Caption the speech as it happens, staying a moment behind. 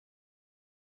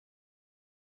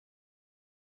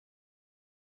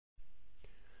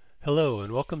Hello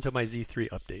and welcome to my Z3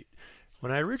 update.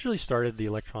 When I originally started the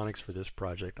electronics for this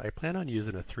project, I planned on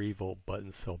using a 3-volt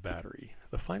button cell battery.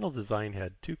 The final design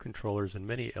had 2 controllers and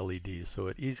many LEDs, so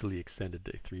it easily extended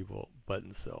to a 3-volt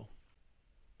button cell.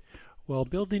 While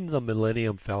building the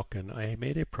Millennium Falcon, I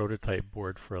made a prototype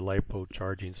board for a LiPo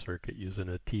charging circuit using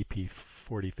a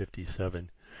TP4057.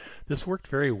 This worked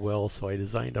very well, so I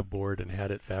designed a board and had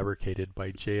it fabricated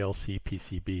by JLC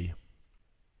PCB.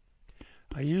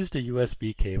 I used a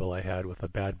USB cable I had with a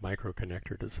bad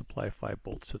microconnector to supply 5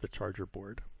 volts to the charger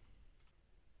board.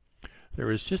 There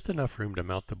was just enough room to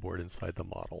mount the board inside the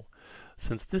model.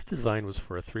 Since this design was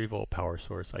for a 3-volt power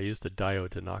source, I used a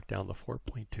diode to knock down the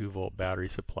 4.2 volt battery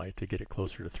supply to get it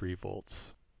closer to 3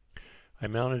 volts. I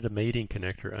mounted a mating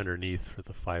connector underneath for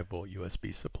the 5 volt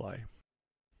USB supply.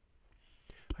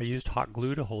 I used hot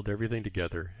glue to hold everything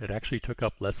together. It actually took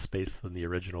up less space than the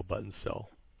original button cell.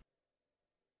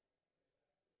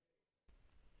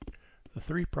 The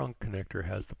 3-prong connector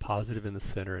has the positive in the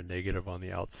center and negative on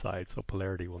the outside, so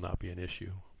polarity will not be an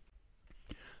issue.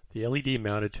 The LED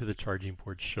mounted to the charging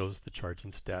board shows the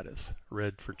charging status,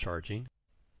 red for charging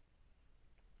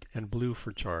and blue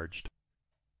for charged.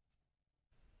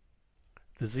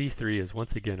 The Z3 is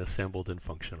once again assembled and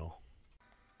functional.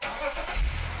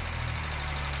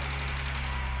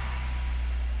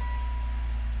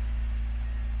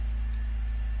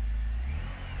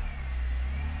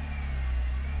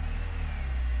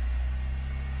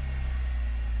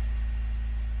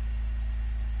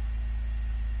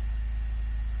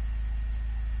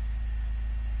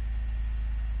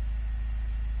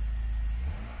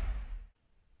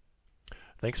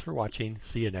 Thanks for watching.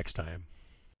 See you next time.